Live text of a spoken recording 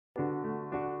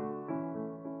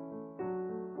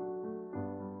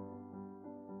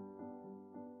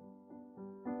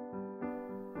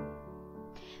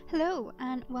Hello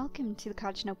and welcome to the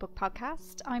College Notebook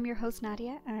Podcast. I'm your host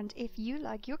Nadia, and if you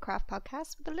like your craft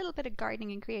podcast with a little bit of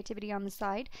gardening and creativity on the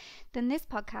side, then this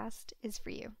podcast is for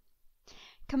you.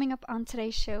 Coming up on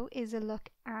today's show is a look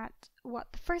at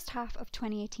what the first half of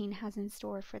 2018 has in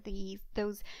store for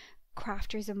those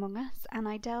crafters among us, and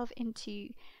I delve into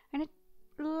and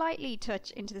lightly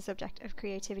touch into the subject of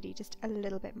creativity just a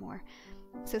little bit more.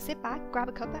 So sit back, grab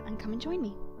a cuppa and come and join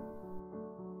me.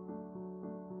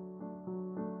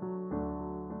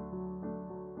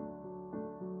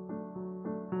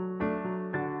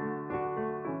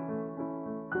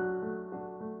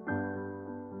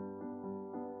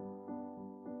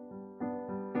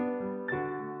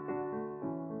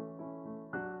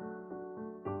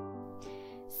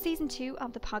 Season 2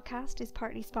 of the podcast is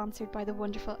partly sponsored by the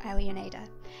wonderful Ellie and Ada.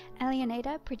 Ellie and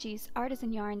Ada produce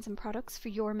artisan yarns and products for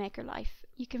your maker life.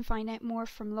 You can find out more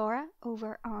from Laura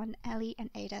over on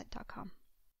ellieandada.com.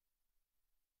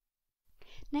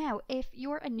 Now, if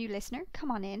you're a new listener,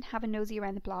 come on in, have a nosy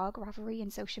around the blog, Ravelry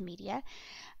and social media.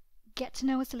 Get to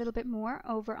know us a little bit more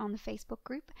over on the Facebook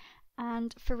group.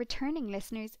 And for returning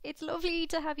listeners, it's lovely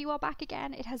to have you all back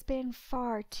again. It has been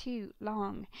far too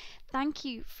long. Thank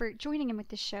you for joining in with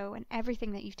the show and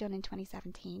everything that you've done in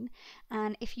 2017.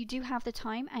 And if you do have the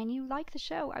time and you like the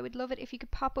show, I would love it if you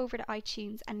could pop over to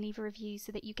iTunes and leave a review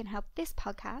so that you can help this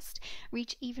podcast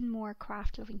reach even more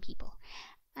craft-loving people.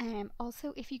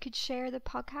 Also, if you could share the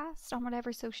podcast on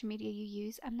whatever social media you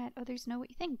use and let others know what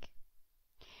you think.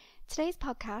 Today's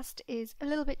podcast is a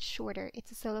little bit shorter.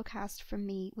 It's a solo cast from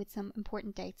me with some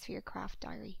important dates for your craft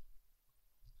diary.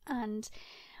 And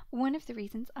one of the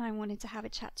reasons I wanted to have a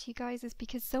chat to you guys is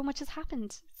because so much has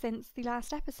happened since the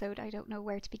last episode. I don't know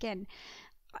where to begin.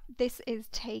 This is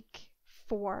take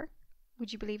 4.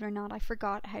 Would you believe it or not? I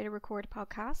forgot how to record a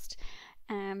podcast.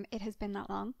 It has been that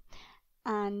long.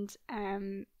 And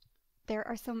there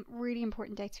are some really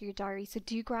important dates for your diary, so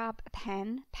do grab a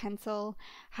pen, pencil,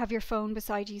 have your phone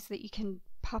beside you so that you can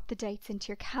pop the dates into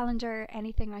your calendar,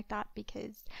 anything like that,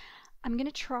 because I'm going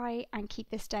to try and keep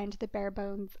this down to the bare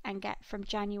bones and get from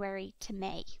January to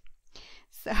May.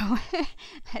 So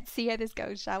let's see how this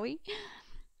goes, shall we?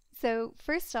 So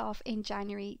first off, in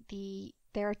January,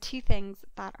 there are 2 things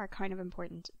that are kind of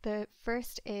important. The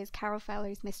first is Carol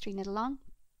Feller's Mystery Knit Along.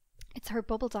 It's her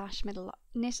Bubble Dash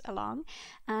knit along,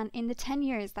 and in the 10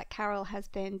 years that Carol has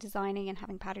been designing and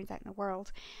having patterns out in the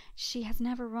world, she has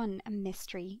never run a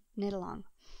mystery knit along.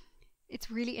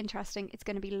 It's really interesting. It's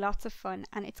going to be lots of fun,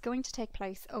 and it's going to take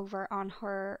place over on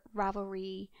her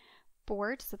Ravelry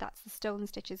board, so that's the Stolen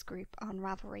Stitches group on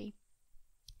Ravelry.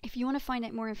 If you want to find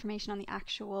out more information on the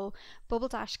actual Bubble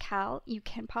Dash Cal, you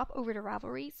can pop over to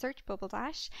Ravelry, search Bubble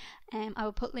Dash, I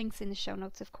will put links in the show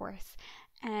notes, of course.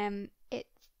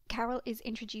 Carol is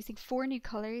introducing 4 new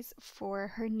colours for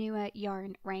her Nua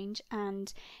yarn range,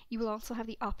 and you will also have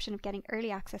the option of getting early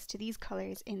access to these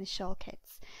colours in the shawl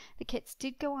kits. The kits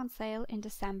did go on sale in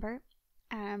December.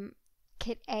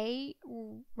 Kit A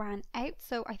ran out,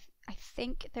 so I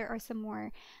think there are some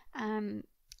more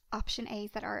option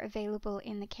A's that are available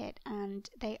in the kit, and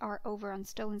they are over on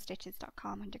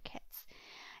stolenstitches.com under kits.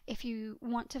 If you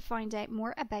want to find out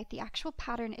more about the actual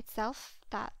pattern itself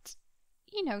that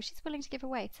she's willing to give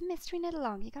away, it's a mystery knit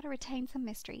along, you got to retain some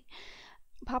mystery,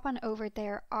 pop on over.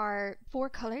 There are 4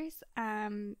 colours.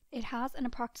 It has an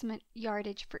approximate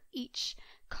yardage for each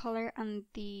colour, and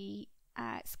the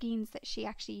skeins that she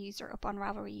actually used are up on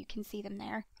Ravelry. You can see them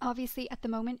there. Obviously at the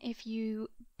moment, if you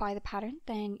buy the pattern,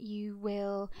 then you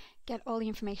will get all the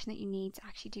information that you need to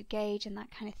actually do gauge and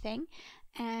that kind of thing.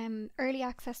 Early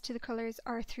access to the colours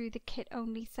are through the kit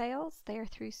only sales. They are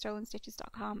through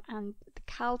stolenstitches.com, and the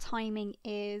Cal timing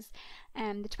is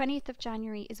the 20th of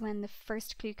January is when the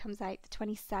first clue comes out, the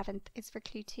 27th is for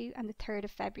clue 2, and the 3rd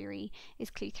of February is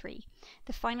clue 3.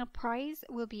 The final prize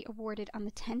will be awarded on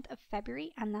the 10th of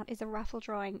February, and that is a raffle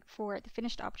drawing for the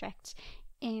finished object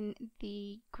in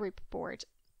the group board.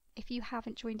 If you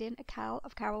haven't joined in a Cal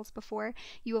of Carol's before,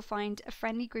 you will find a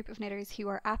friendly group of knitters who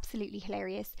are absolutely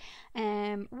hilarious.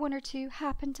 1 or 2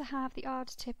 happen to have the odd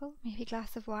tipple, maybe a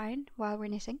glass of wine while we're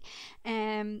knitting.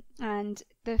 And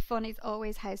the fun is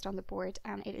always housed on the board,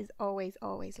 and it is always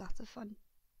lots of fun.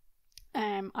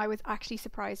 I was actually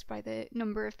surprised by the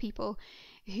number of people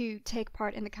who take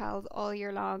part in the Cals all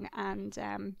year long, and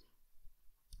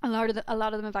a lot of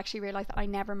them have actually realised that I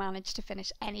never managed to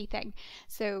finish anything.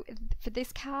 So for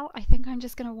this Cal, I think I'm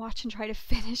just going to watch and try to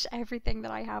finish everything that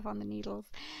I have on the needles,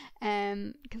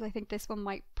 because I think this one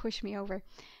might push me over.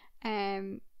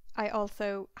 I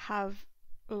also have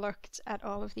looked at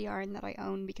all of the yarn that I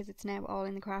own because it's now all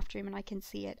in the craft room and I can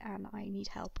see it and I need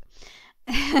help.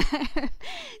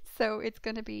 So it's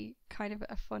going to be kind of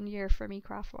a fun year for me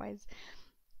craft wise.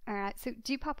 So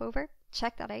do pop over,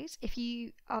 check that out. If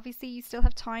you still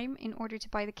have time in order to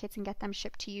buy the kits and get them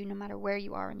shipped to you no matter where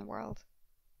you are in the world.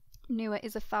 Nua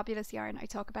is a fabulous yarn. I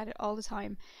talk about it all the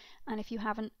time. And if you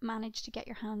haven't managed to get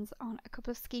your hands on a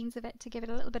couple of skeins of it to give it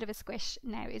a little bit of a squish,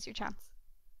 now is your chance.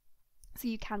 So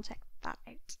you can check that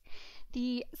out.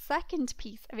 The second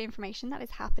piece of information that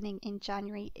is happening in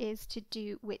January is to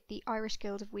do with the Irish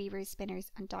Guild of Weavers,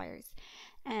 Spinners and Dyers.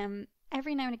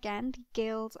 Every now and again, the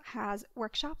Guild has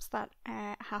workshops that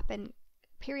happen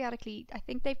periodically. I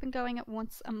think they've been going at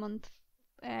once a month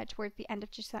towards the end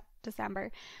of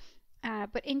December.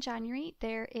 But in January,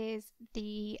 there is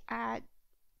the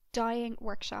dyeing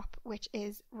workshop, which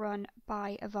is run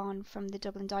by Yvonne from the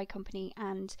Dublin Dye Company.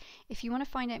 And if you want to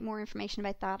find out more information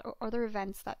about that or other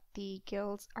events that the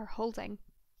guilds are holding,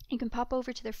 you can pop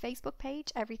over to their Facebook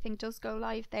page. Everything does go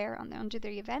live there under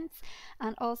the events.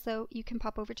 And also you can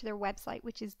pop over to their website,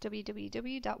 which is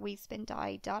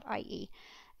www.weavespindye.ie.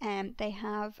 They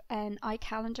have an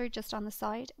iCalendar just on the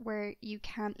side where you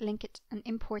can link it and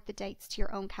import the dates to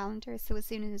your own calendar. So as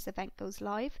soon as this event goes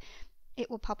live, it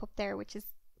will pop up there, which is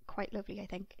quite lovely, I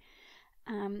think.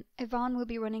 Yvonne will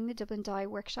be running the Dublin Dye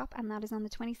workshop, and that is on the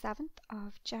 27th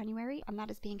of January, and that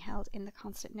is being held in the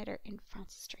Constant Knitter in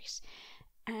Francis Street.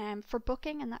 For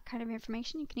booking and that kind of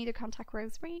information, you can either contact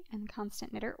Rosemary and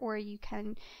Constant Knitter, or you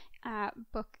can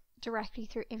book directly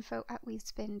through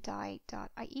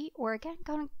info@weavespindye.ie, or again,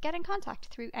 get in contact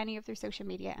through any of their social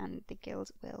media and the guild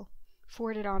will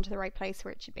forward it on to the right place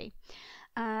where it should be.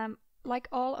 Like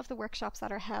all of the workshops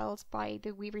that are held by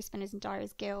the Weavers, Spinners and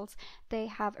Dyers Guilds, they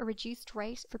have a reduced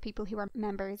rate for people who are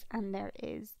members, and there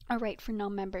is a rate for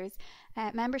non-members.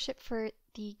 Membership for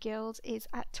the guild is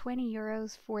at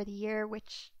 €20 for the year,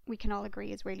 which we can all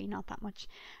agree is really not that much.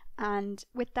 And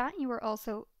with that, you are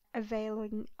also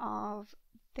availing of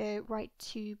the right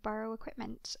to borrow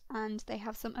equipment, and they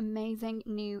have some amazing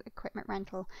new equipment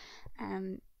rental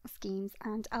schemes,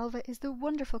 and Alva is the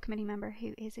wonderful committee member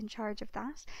who is in charge of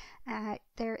that.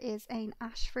 There is an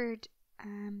Ashford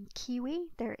Kiwi,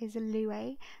 there is a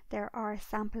Lue, there are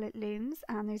Sample-It looms,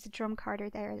 and there's a drum carder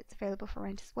there that's available for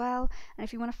rent as well. And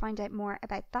if you want to find out more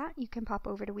about that, you can pop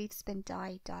over to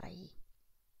weavespindye.ie.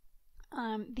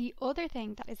 The other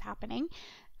thing that is happening,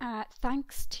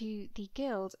 thanks to the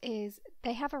guild, is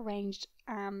they have arranged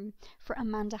for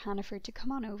Amanda Hannaford to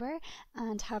come on over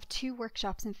and have 2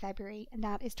 workshops in February, and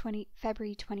that is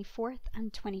February 24th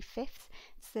and 25th.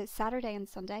 It's the Saturday and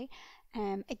Sunday.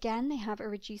 Again, they have a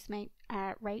reduced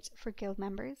rate for guild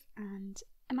members, and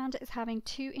Amanda is having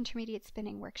 2 intermediate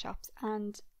spinning workshops,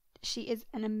 and she is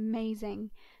an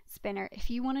amazing spinner. If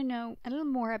you want to know a little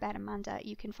more about Amanda,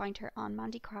 you can find her on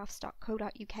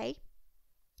mandycrafts.co.uk.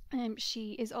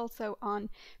 She is also on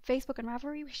Facebook and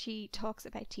Ravelry, where she talks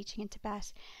about teaching in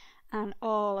Tibet, and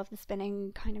all of the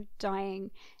spinning kind of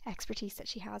dyeing expertise that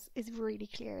she has is really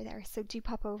clear there. So do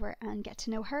pop over and get to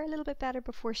know her a little bit better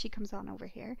before she comes on over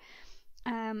here.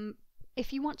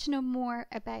 If you want to know more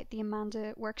about the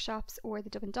Amanda workshops or the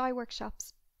Dublin Dye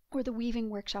workshops or the weaving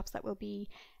workshops that will be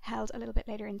held a little bit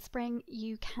later in spring,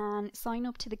 you can sign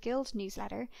up to the guild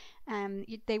newsletter.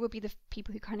 They will be the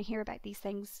people who kind of hear about these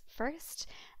things first,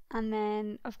 and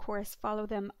then of course follow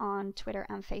them on Twitter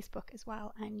and Facebook as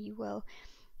well, and you will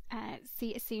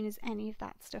see as soon as any of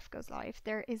that stuff goes live.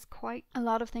 There is quite a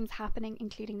lot of things happening,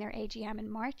 including their AGM in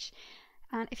March.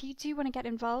 And if you do want to get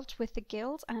involved with the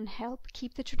guild and help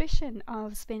keep the tradition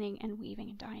of spinning and weaving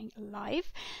and dyeing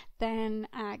alive, then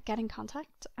get in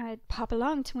contact. Pop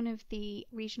along to one of the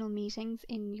regional meetings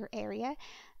in your area,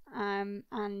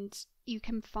 and you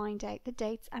can find out the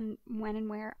dates and when and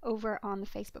where over on the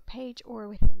Facebook page or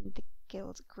within the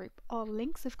guild group. All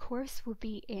links, of course, will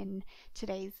be in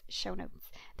today's show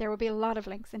notes. There will be a lot of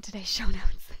links in today's show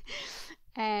notes.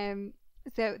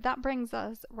 So that brings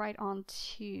us right on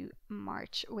to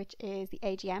March, which is the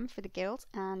AGM for the guild.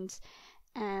 And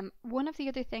one of the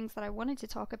other things that I wanted to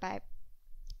talk about,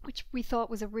 which we thought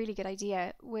was a really good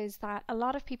idea, was that a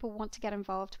lot of people want to get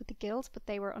involved with the guild, but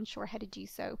they were unsure how to do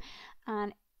so.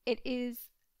 And it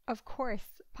is, of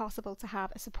course, possible to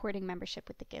have a supporting membership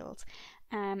with the guild.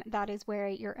 That is where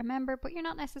you're a member, but you're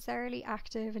not necessarily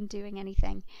active and doing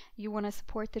anything. You want to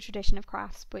support the tradition of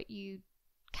crafts, but you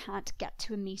can't get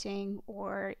to a meeting,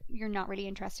 or you're not really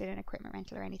interested in equipment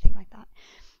rental or anything like that.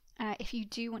 If you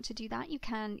do want to do that, you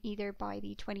can either buy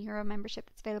the €20 membership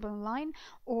that's available online,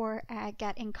 or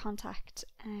get in contact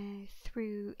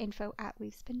through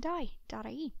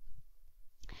info@weavespindye.ie.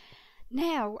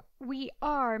 Now, we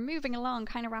are moving along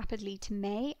kind of rapidly to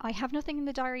May. I have nothing in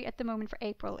the diary at the moment for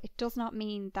April. It does not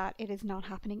mean that it is not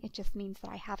happening. It just means that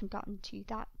I haven't gotten to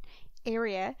that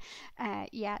area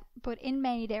yet. But in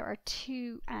May, there are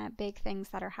two big things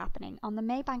that are happening. On the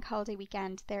May bank holiday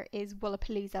weekend, there is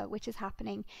Woolapalooza, which is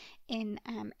happening in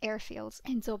Airfields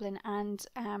in Dublin. And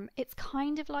it's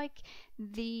kind of like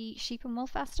the Sheep and Wool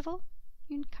Festival.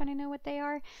 You kind of know what they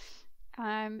are.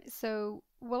 So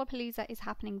Woolapalooza is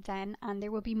happening then, and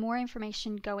there will be more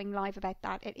information going live about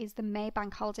that. It is the May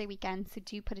bank holiday weekend, so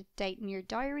do put a date in your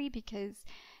diary, because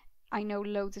I know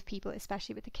loads of people,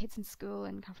 especially with the kids in school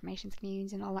and confirmations,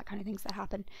 communions and all that kind of things that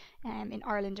happen in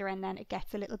Ireland around then, it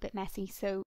gets a little bit messy.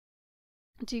 So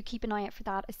do keep an eye out for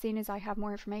that. As soon as I have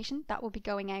more information, that will be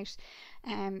going out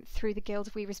through the Guild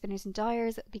of Weavers, Spinners and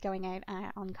Dyers. It'll be going out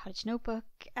on Cottage Notebook,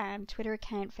 Twitter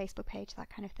account, Facebook page,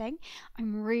 that kind of thing.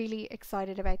 I'm really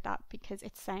excited about that because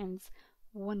it sounds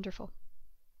wonderful.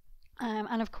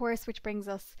 And of course, which brings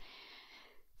us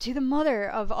to the mother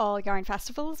of all yarn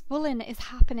festivals, Woolen is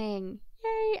happening,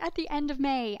 yay, at the end of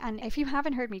May. And if you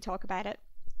haven't heard me talk about it,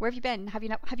 where have you been? Have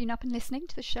you not been listening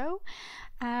to the show?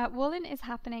 Woolen is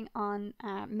happening on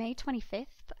May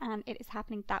 25th, and it is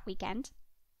happening that weekend.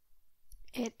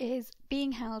 It is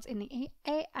being held in the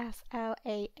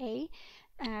ASLAA,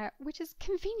 which is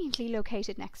conveniently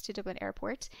located next to Dublin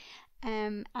Airport.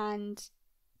 And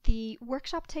the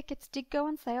workshop tickets did go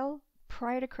on sale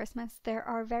prior to Christmas. There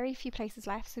are very few places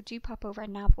left, so do pop over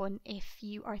and nab one if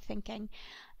you are thinking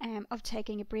of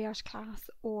taking a brioche class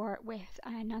or with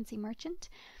Nancy Merchant.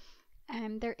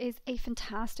 There is a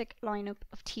fantastic lineup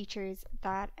of teachers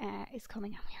that is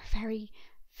coming, and we are very,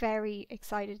 very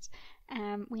excited.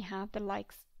 We have the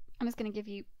likes, I'm just going to give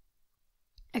you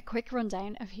a quick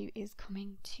rundown of who is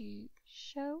coming to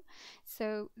show.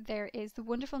 So there is the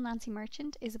wonderful Nancy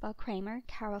Merchant, Isabel Kramer,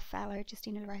 Carol Feller,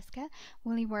 Justina Lareska,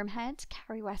 Willie Wormhead,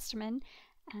 Carrie Westerman,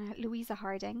 Louisa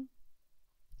Harding,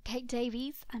 Kate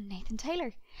Davies and Nathan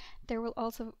Taylor. There will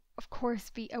also, of course,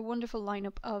 be a wonderful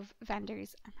lineup of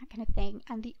vendors and that kind of thing.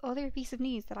 And the other piece of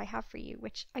news that I have for you,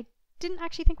 which I didn't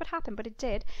actually think would happen, but it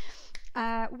did.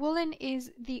 Woolen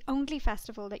is the only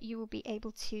festival that you will be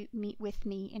able to meet with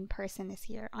me in person this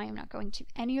year. I am not going to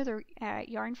any other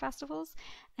yarn festivals,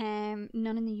 none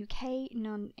in the UK,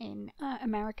 none in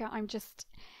America. I'm just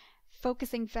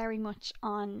focusing very much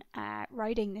on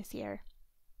writing this year.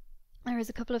 There is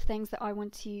a couple of things that I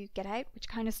want to get out, which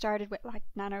kind of started with like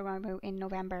NaNoWriMo in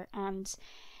November, and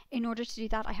in order to do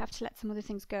that I have to let some other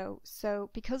things go. So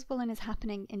because Woolen is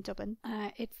happening in Dublin,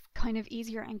 it's kind of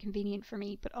easier and convenient for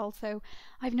me, but also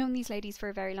I've known these ladies for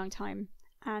a very long time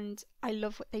and I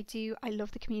love what they do. I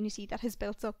love the community that has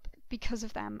built up because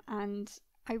of them, and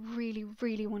I really,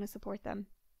 really want to support them.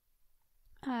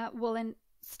 Woolen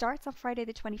starts on Friday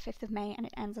the 25th of May and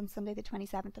it ends on Sunday the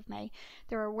 27th of May.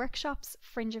 There are workshops,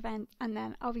 fringe events, and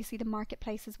then obviously the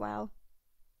marketplace as well.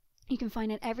 You can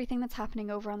find out everything that's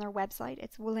happening over on their website.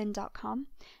 It's woolen.com.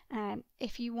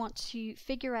 If you want to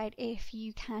figure out if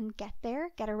you can get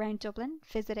there, get around Dublin,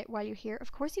 visit it while you're here,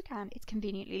 of course you can. It's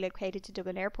conveniently located to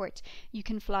Dublin Airport. You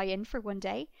can fly in for one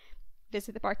day,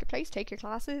 visit the marketplace, take your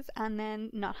classes, and then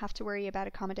not have to worry about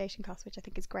accommodation costs, which I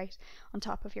think is great, on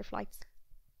top of your flights.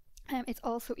 It's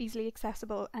also easily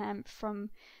accessible from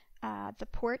the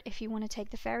port if you want to take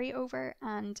the ferry over,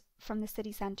 and from the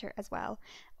city centre as well.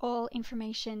 All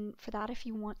information for that, if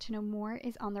you want to know more,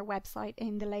 is on their website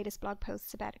in the latest blog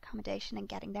posts about accommodation and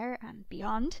getting there and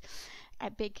beyond. A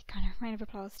big kind of round of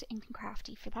applause to Ink and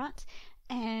Crafty for that.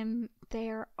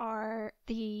 There are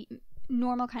the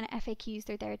normal kind of FAQs,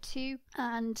 they're there too.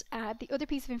 And the other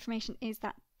piece of information is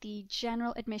that the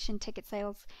general admission ticket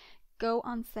sales go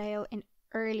on sale in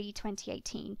early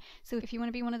 2018. So if you want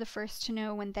to be one of the first to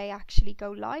know when they actually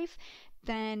go live,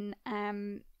 then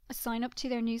sign up to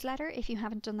their newsletter if you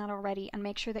haven't done that already, and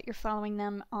make sure that you're following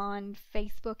them on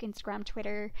Facebook, Instagram,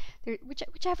 Twitter,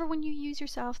 whichever one you use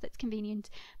yourself that's convenient,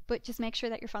 but just make sure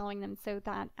that you're following them so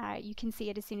that you can see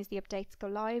it as soon as the updates go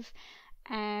live.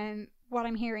 What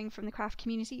I'm hearing from the craft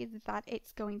community is that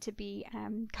it's going to be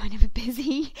kind of a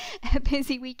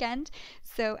busy weekend,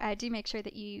 so do make sure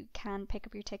that you can pick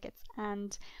up your tickets.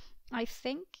 And I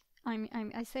think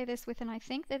I say this with, and I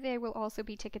think that there will also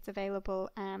be tickets available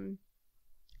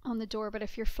on the door, but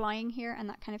if you're flying here and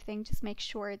that kind of thing, just make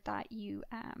sure that you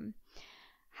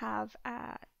have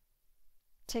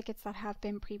tickets that have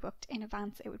been pre-booked in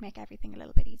advance. It would make everything a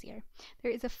little bit easier.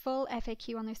 There is a full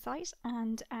FAQ on their site,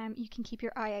 and you can keep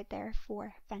your eye out there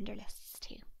for vendor lists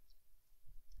too.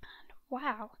 And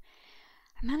wow,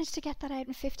 I managed to get that out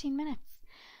in 15 minutes.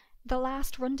 The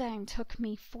last rundown took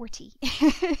me 40,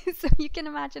 so you can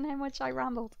imagine how much I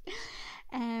rambled.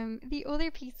 The other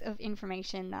piece of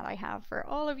information that I have for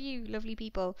all of you lovely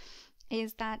people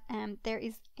is that there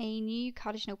is a new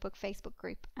Cottage Notebook Facebook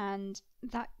group, and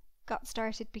that got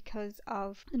started because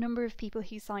of the number of people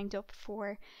who signed up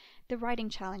for the writing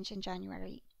challenge in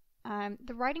January.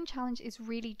 The writing challenge is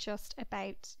really just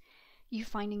about you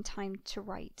finding time to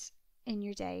write in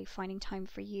your day, finding time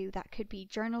for you. That could be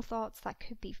journal thoughts, that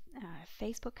could be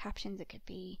Facebook captions, it could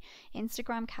be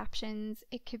Instagram captions,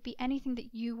 it could be anything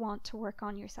that you want to work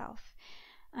on yourself.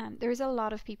 There's a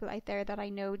lot of people out there that I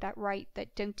know that write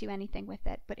that don't do anything with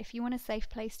it, but if you want a safe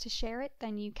place to share it,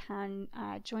 then you can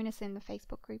join us in the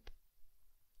Facebook group.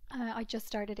 I just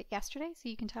started it yesterday, so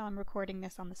you can tell I'm recording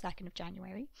this on the 2nd of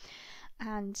January.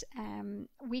 And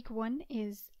week 1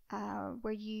 is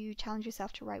where you challenge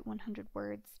yourself to write 100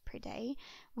 words per day.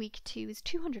 Week 2 is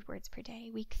 200 words per day.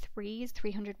 Week 3 is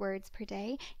 300 words per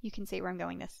day. You can see where I'm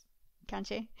going this, can't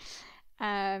you?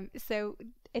 So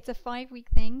it's a 5-week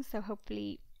thing. So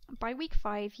hopefully by week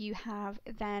 5, you have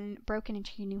then broken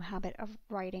into your new habit of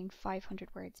writing 500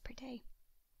 words per day.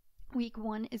 Week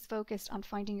 1 is focused on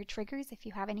finding your triggers, if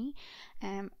you have any,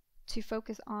 to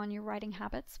focus on your writing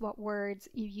habits, what words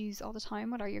you use all the time,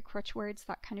 what are your crutch words,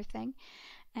 that kind of thing.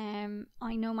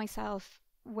 I know myself,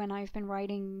 when I've been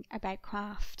writing about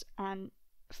craft and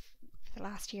for the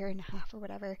last year and a half or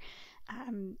whatever,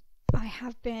 I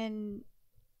have been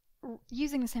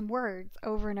using the same words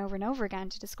over and over and over again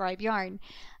to describe yarn,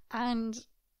 and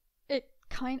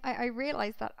I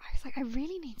realized that I was like, I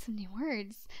really need some new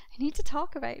words. I need to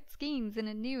talk about skeins in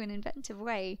a new and inventive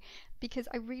way, because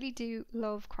I really do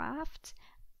love craft,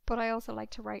 but I also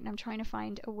like to write, and I'm trying to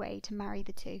find a way to marry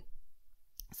the two.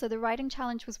 So the writing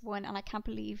challenge was one, and I can't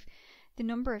believe the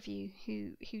number of you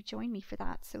who joined me for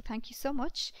that. So thank you so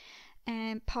much.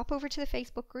 Pop over to the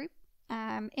Facebook group.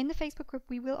 In the Facebook group,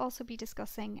 we will also be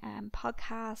discussing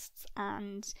podcasts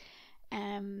and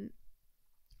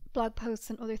blog posts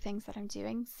and other things that I'm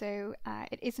doing. So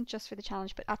it isn't just for the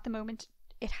challenge, but at the moment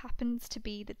it happens to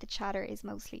be that the chatter is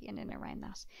mostly in and around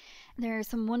that. There are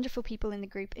some wonderful people in the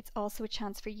group. It's also a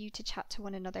chance for you to chat to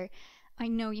one another. I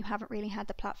know you haven't really had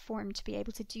the platform to be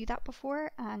able to do that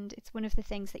before, and it's one of the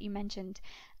things that you mentioned.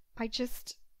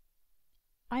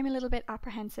 I'm a little bit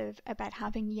apprehensive about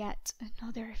having yet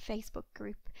another Facebook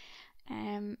group.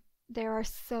 There are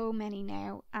so many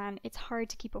now, and it's hard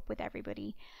to keep up with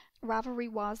everybody. Ravelry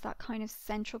was that kind of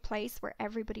central place where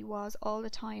everybody was all the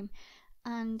time,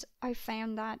 and I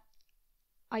found that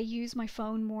I use my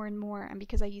phone more and more, and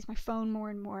because I use my phone more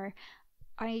and more,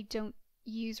 I don't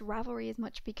use Ravelry as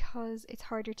much because it's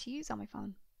harder to use on my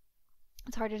phone.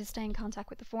 It's harder to stay in contact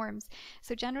with the forums.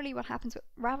 So generally what happens with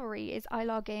Ravelry is I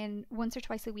log in once or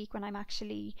twice a week when I'm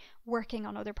actually working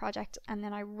on other projects, and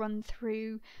then I run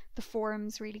through the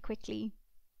forums really quickly.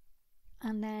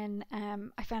 And then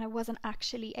I found I wasn't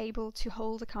actually able to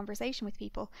hold a conversation with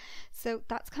people. So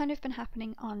that's kind of been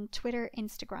happening on Twitter,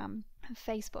 Instagram, and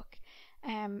Facebook.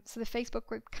 So the Facebook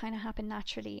group kind of happened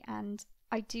naturally, and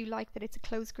I do like that it's a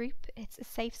closed group. It's a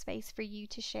safe space for you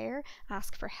to share,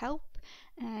 ask for help,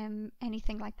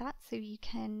 anything like that, so you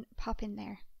can pop in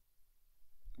there.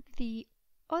 The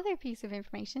other piece of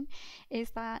information is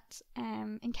that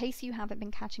in case you haven't been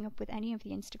catching up with any of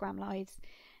the Instagram lives,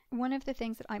 one of the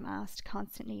things that I'm asked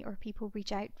constantly, or people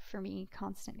reach out for me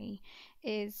constantly,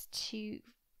 is to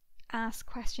ask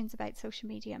questions about social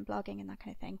media and blogging and that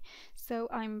kind of thing. So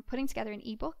I'm putting together an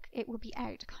ebook. It will be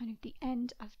out kind of the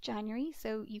end of January,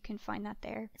 so you can find that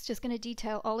there. It's just going to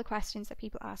detail all the questions that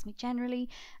people ask me generally,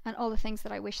 and all the things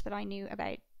that I wish that I knew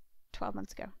about 12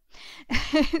 months ago.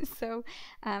 So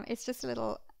it's just a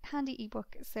little handy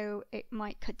ebook, so it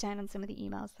might cut down on some of the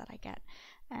emails that I get.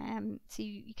 So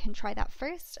you can try that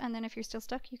first, and then if you're still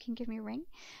stuck, you can give me a ring,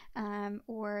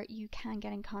 or you can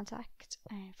get in contact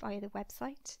via the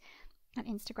website and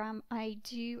Instagram. I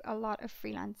do a lot of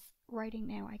freelance writing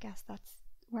now. I guess that's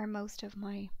where most of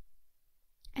my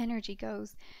energy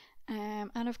goes.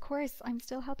 And of course, I'm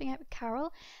still helping out with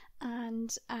Carol,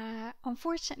 and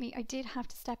unfortunately I did have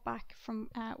to step back from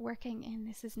working in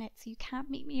This Is Knit, so you can't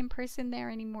meet me in person there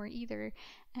anymore either.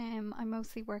 I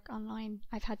mostly work online.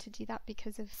 I've had to do that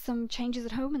because of some changes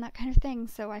at home and that kind of thing,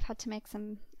 so I've had to make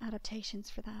some adaptations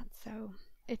for that. So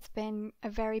it's been a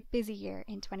very busy year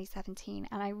in 2017,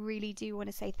 and I really do want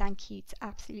to say thank you to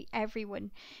absolutely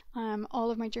everyone.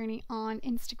 All of my journey on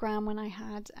Instagram, when I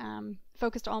had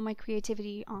focused all my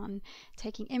creativity on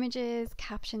taking images,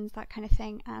 captions, that kind of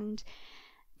thing, and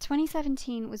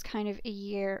 2017 was kind of a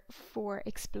year for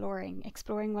exploring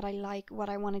what I like, what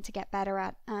I wanted to get better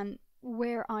at, and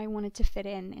where I wanted to fit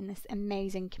in this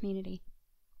amazing community.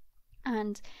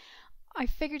 And I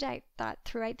figured out that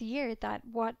throughout the year that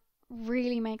what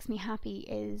really makes me happy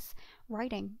is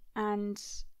writing, and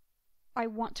I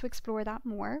want to explore that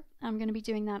more. I'm going to be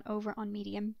doing that over on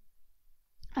Medium.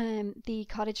 The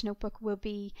cottage notebook will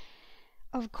be,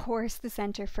 of course, the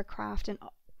centre for craft and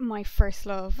my first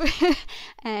love.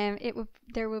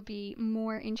 There will be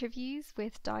more interviews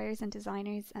with dyers and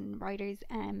designers and writers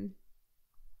and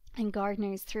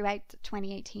gardeners throughout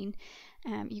 2018.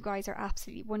 You guys are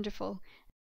absolutely wonderful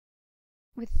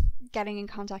with getting in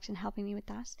contact and helping me with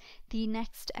that. The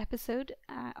next episode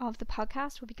of the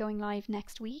podcast will be going live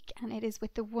next week, and it is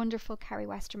with the wonderful Carrie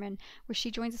Westerman, where she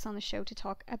joins us on the show to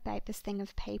talk about this thing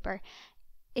of paper.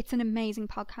 It's an amazing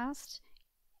podcast.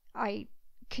 I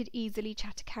could easily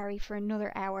chat to Carrie for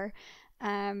another hour.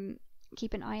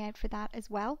 Keep an eye out for that as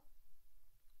well.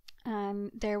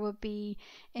 There will be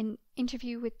an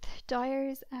interview with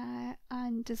dyers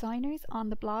and designers on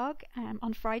the blog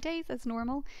on Fridays as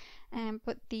normal,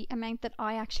 but the amount that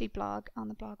I actually blog on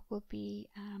the blog will be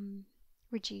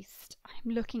reduced.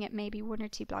 I'm looking at maybe 1 or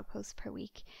 2 blog posts per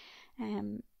week,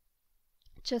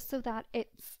 just so that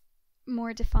it's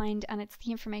more defined and it's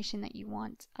the information that you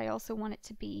want. I also want it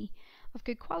to be of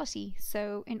good quality,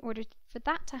 so in order for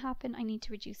that to happen, I need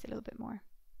to reduce a little bit more.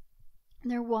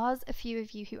 There was a few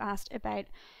of you who asked about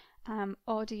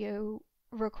audio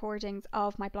recordings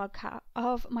of my blog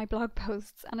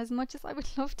posts, and as much as I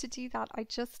would love to do that,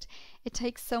 it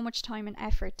takes so much time and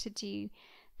effort to do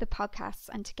the podcasts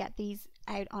and to get these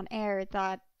out on air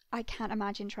that I can't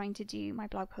imagine trying to do my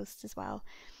blog posts as well.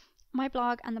 My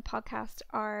blog and the podcast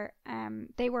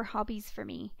they were hobbies for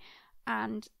me,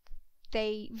 and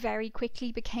they very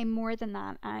quickly became more than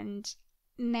that, and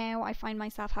now I find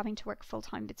myself having to work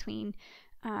full-time between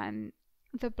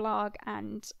the blog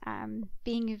and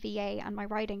being a VA and my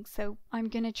writing. So I'm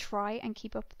going to try and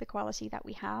keep up the quality that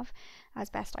we have as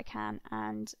best I can.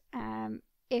 And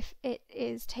if it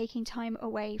is taking time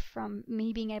away from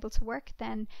me being able to work,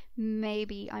 then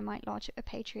maybe I might launch a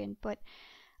Patreon. But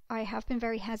I have been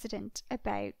very hesitant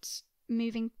about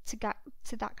moving to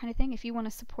that kind of thing. If you want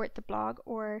to support the blog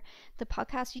or the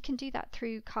podcast, you can do that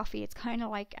through Ko-fi. It's kind of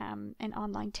like an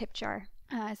online tip jar,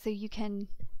 so you can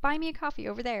buy me a coffee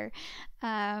over there.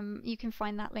 You can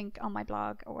find that link on my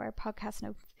blog or podcast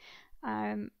notes.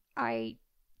 I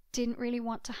didn't really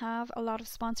want to have a lot of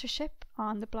sponsorship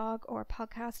on the blog or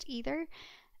podcast either,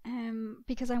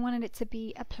 because I wanted it to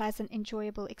be a pleasant,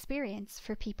 enjoyable experience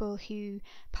for people who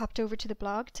popped over to the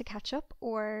blog to catch up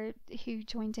or who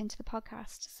joined into the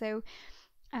podcast. So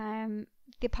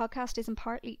the podcast isn't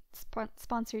partly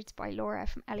sponsored by Laura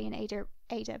from Ellie and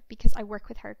Ada, because I work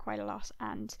with her quite a lot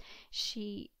and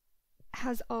she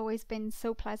has always been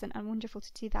so pleasant and wonderful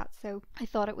to do that. So I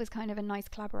thought it was kind of a nice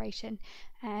collaboration.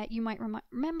 You might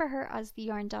remember her as the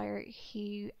yarn dyer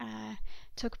who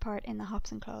took part in the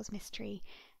Hops and Claws mystery.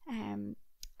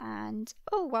 And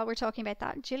while we're talking about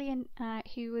that, Gillian,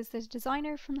 who was the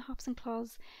designer from the Hops and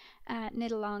Claws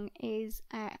knit along, is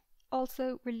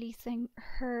also releasing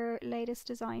her latest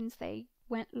designs. They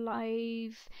went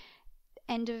live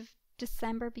end of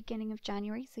December, beginning of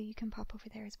January, so you can pop over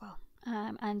there as well.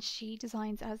 And she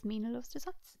designs as Mina Loves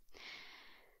Designs.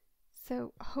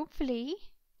 So hopefully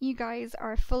you guys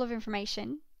are full of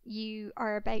information. You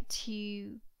are about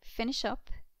to finish up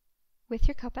with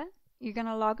your cuppa. You're going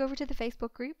to log over to the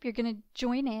Facebook group. You're going to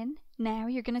join in now.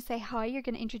 You're going to say hi. You're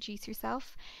going to introduce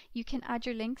yourself. You can add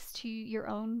your links to your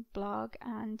own blog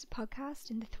and podcast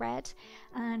in the thread,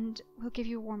 and we'll give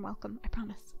you a warm welcome, I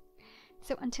promise.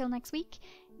 So until next week,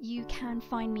 you can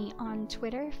find me on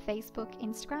Twitter, Facebook,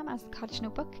 Instagram as The Cottage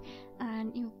Notebook,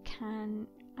 and you can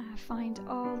find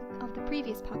all of the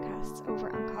previous podcasts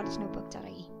over on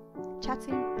cottagenotebook.ie. Chat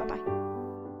soon. Bye-bye.